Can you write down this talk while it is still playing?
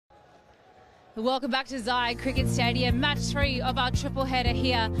Welcome back to Zayed Cricket Stadium. Match 3 of our triple header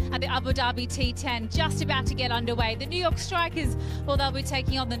here at the Abu Dhabi T10. Just about to get underway. The New York Strikers, well, they'll be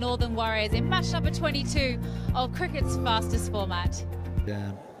taking on the Northern Warriors in match number 22 of cricket's fastest format.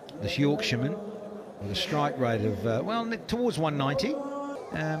 This Yorkshireman with a strike rate of, well, towards 190.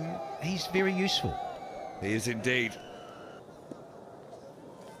 He's very useful. He is indeed.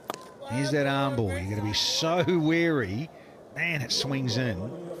 Here's that arm ball. You're going to be so wary. Man, it swings in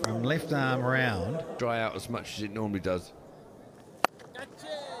from left arm round. Dry out as much as it normally does.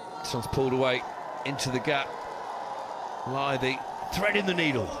 This one's pulled away into the gap. Lythy threading the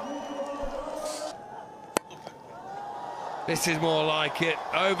needle. This is more like it.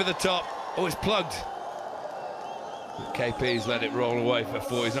 Over the top. Oh, it's plugged. KP's let it roll away for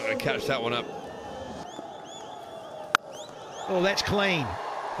 4. He's not going to catch that one up. Oh, that's clean.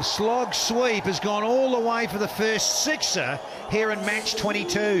 The slog sweep has gone all the way for the first sixer here in match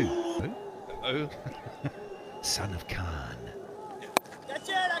 22. Uh-oh. Son of Khan.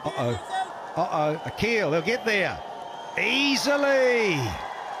 Uh-oh. Akil, they'll get there. Easily.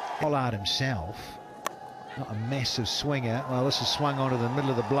 Pollard himself. Not a massive swinger. Well, this is swung onto the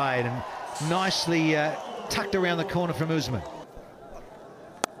middle of the blade and nicely tucked around the corner from Usman.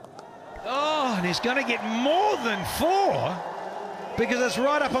 Oh, and he's going to get more than 4. Because it's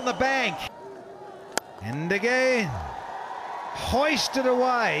right up on the bank. And again, hoisted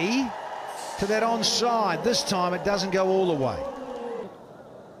away to that onside. This time it doesn't go all the way.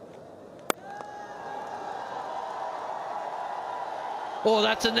 Oh,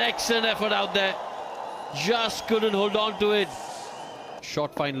 that's an excellent effort out there. Just couldn't hold on to it.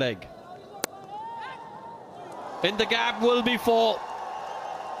 Short fine leg. In the gap will be 4.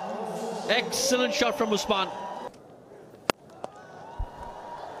 Excellent shot from Usman.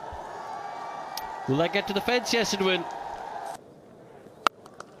 Will that get to the fence? Yes, it will.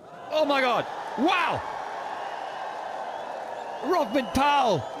 Oh my God! Wow! Rothman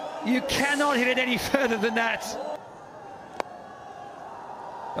Powell, you cannot hit it any further than that.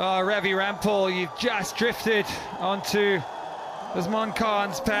 Oh, Ravi Rampal, you've just drifted onto Usman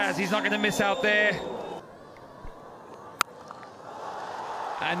Khan's pads. He's not going to miss out there.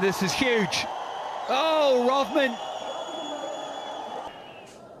 And this is huge. Oh, Rothman.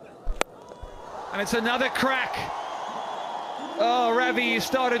 And it's another crack. Oh, Ravi, you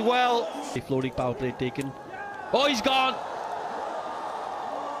started well. A floating power play taken. Oh, he's gone.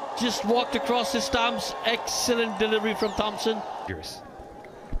 Just walked across the stumps. Excellent delivery from Thompson.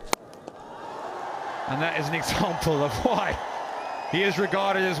 And that is an example of why he is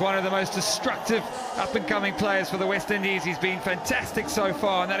regarded as one of the most destructive up-and-coming players for the West Indies. He's been fantastic so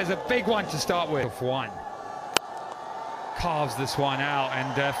far, and that is a big one to start with. Carves this one out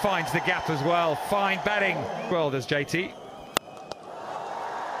and finds the gap as well. Fine batting. Well, does JT.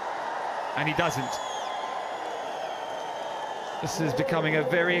 And he doesn't. This is becoming a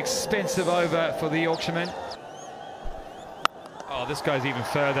very expensive over for the Yorkshireman. Oh, this goes even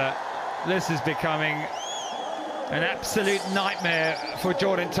further. This is becoming an absolute nightmare for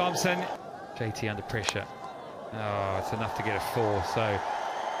Jordan Thompson. JT under pressure. Oh, it's enough to get a 4, so...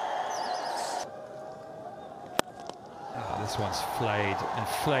 Oh, this one's flayed, and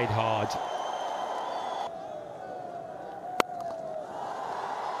flayed hard.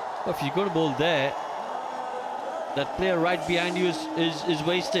 Well, if you got a ball there, that player right behind you is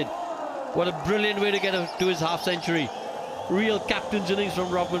wasted. What a brilliant way to get to his half-century. Real captain's innings from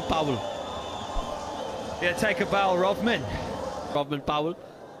Rothman Powell. Yeah, take a bow, Rothman. Rothman Powell.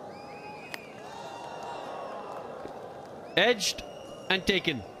 Edged and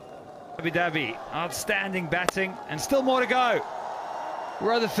taken. Abu Dhabi, outstanding batting, and still more to go.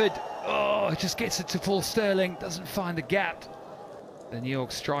 Rutherford, oh, just gets it to Paul Sterling, doesn't find the gap. The New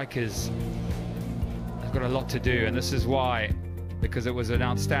York Strikers have got a lot to do, and this is why, because it was an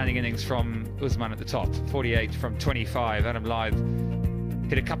outstanding innings from Usman at the top. 48 from 25. Adam Lythe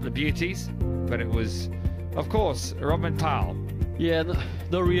hit a couple of beauties, but it was, of course, Rothman Powell. Yeah,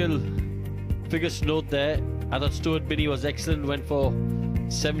 no real figures to note there. I thought Stuart Binney was excellent, went for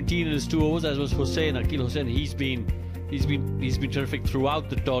 17 in his 2 overs, as was Hussain. Akil Hussain, he's been terrific throughout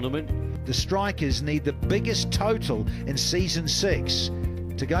the tournament. The Strikers need the biggest total in season 6.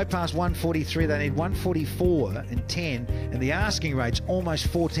 To go past 143, they need 144 and 10, and the asking rate's almost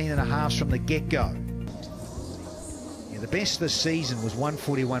 14.5 from the get-go. Yeah, the best this season was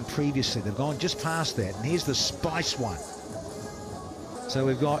 141 previously. They've gone just past that, and here's the spice one. So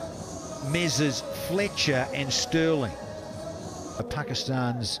we've got Mezzers, Fletcher and Sterling.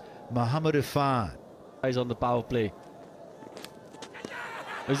 Pakistan's Mohammad Irfan. Eyes on the power play.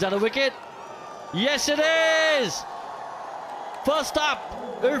 Is that a wicket? Yes, it is! First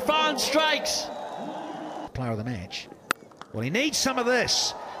up, Irfan strikes. Player of the match. Well, he needs some of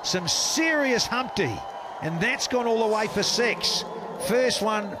this. Some serious Humpty. And that's gone all the way for 6. First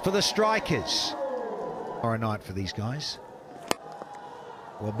one for the strikers. Or a night for these guys.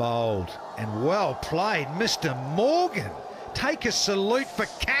 Well bowled and well played, Mr. Morgan. Take a salute for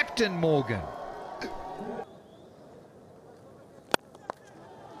Captain Morgan.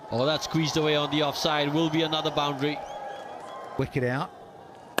 Oh, that squeezed away on the offside. Will be another boundary. Wicket out.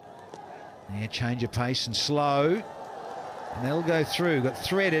 Yeah, change of pace and slow. And they'll go through. Got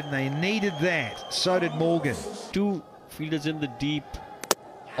threaded and they needed that. So did Morgan. 2 fielders in the deep.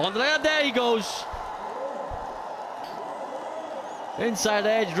 On the line, there he goes. Inside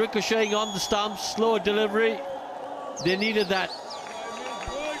edge, ricocheting on the stumps. Slow delivery. They needed that.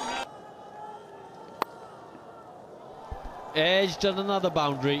 Edged and another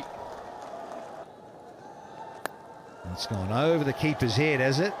boundary. It's gone over the keeper's head,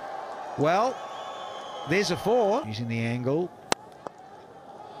 has it? Well, there's a 4. Using the angle.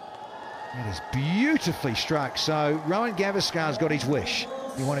 That is beautifully struck. So Rohan Gavaskar's got his wish.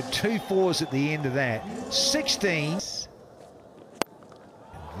 He wanted 2 4s at the end of that. 16.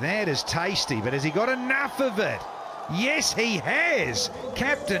 That is tasty, but has he got enough of it? Yes, he has.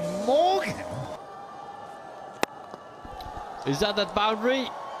 Captain Morgan. Is that boundary?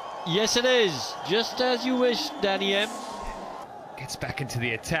 Yes, it is. Just as you wish, Danny M. Gets back into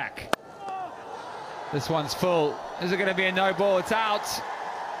the attack. This one's full. Is it going to be a no ball? It's out.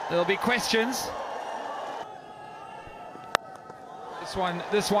 There'll be questions.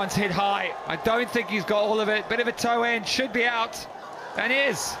 This one's hit high. I don't think he's got all of it. Bit of a toe end, should be out. And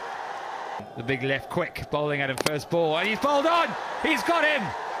is. The big left quick, bowling at him first ball. And he's bowled on. He's got him.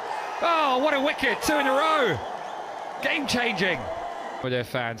 Oh, what a wicket. 2 in a row. Game changing. Their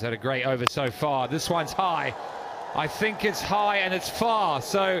fans had a great over so far. This one's high. I think it's high and it's far.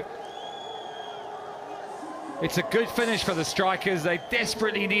 So it's a good finish for the strikers. They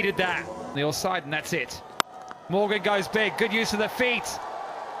desperately needed that. The offside, and that's it. Morgan goes big. Good use of the feet.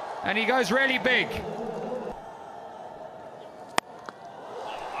 And he goes really big.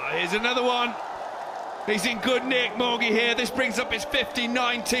 Here's another one. He's in good nick, Morgie here. This brings up his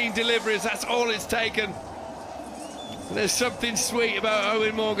 50-19 deliveries. That's all it's taken. There's something sweet about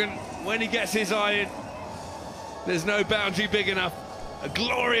Eoin Morgan when he gets his eye in. There's no boundary big enough. A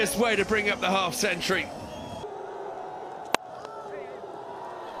glorious way to bring up the half-century.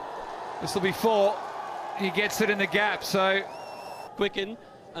 This will be 4. He gets it in the gap, so Quicken,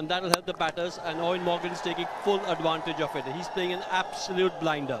 and that'll help the batters, and Eoin Morgan's taking full advantage of it. He's playing an absolute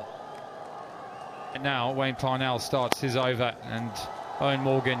blinder. and now Wayne Parnell starts his over, and Eoin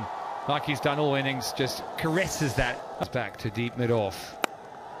Morgan, like he's done all innings, just caresses that back to deep mid-off.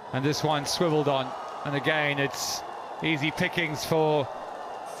 And this one swiveled on, and again it's easy pickings for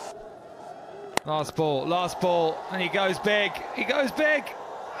last ball, and he goes big,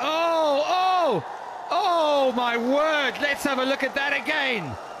 oh my word, let's have a look at that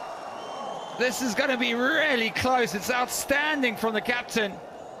again. This is going to be really close. It's outstanding from the captain.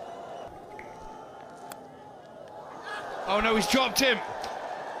 Oh no, he's dropped him.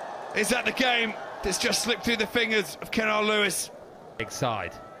 Is that the game? It's just slipped through the fingers of Kenal Lewis. Big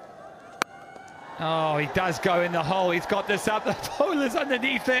side. Oh, he does go in the hole. He's got this up. The bowler's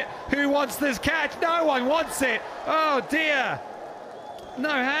underneath it. Who wants this catch? No one wants it. Oh dear. No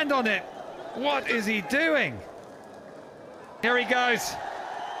hand on it. What is he doing? Here he goes.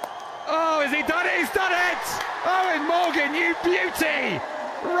 Oh, has he done it? He's done it! Eoin Morgan, you beauty!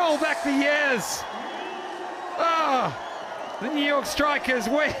 Roll back the years. Oh, the New York Strikers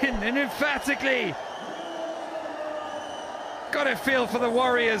win, and emphatically. Got a feel for the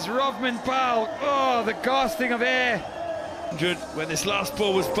Warriors. Rovman Powell, oh, the gasping of air. When this last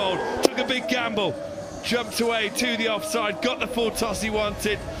ball was bowled, took a big gamble, jumped away to the offside, got the full toss he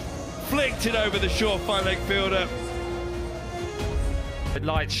wanted, flicked it over the short fine leg fielder. The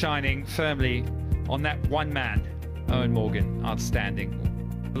light shining firmly on that one man, Eoin Morgan, outstanding.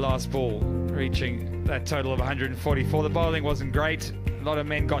 The last ball reaching that total of 144. The bowling wasn't great. A lot of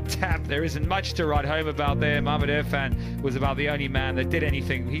men got tapped. There isn't much to write home about there. Mohammad Irfan was about the only man that did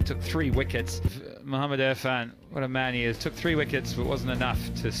anything. He took 3 wickets. Mohammad Irfan, what a man he is, took 3 wickets, but wasn't enough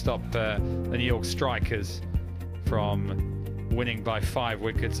to stop the New York Strikers from winning by 5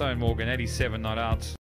 wickets. Eoin Morgan, 87 not out.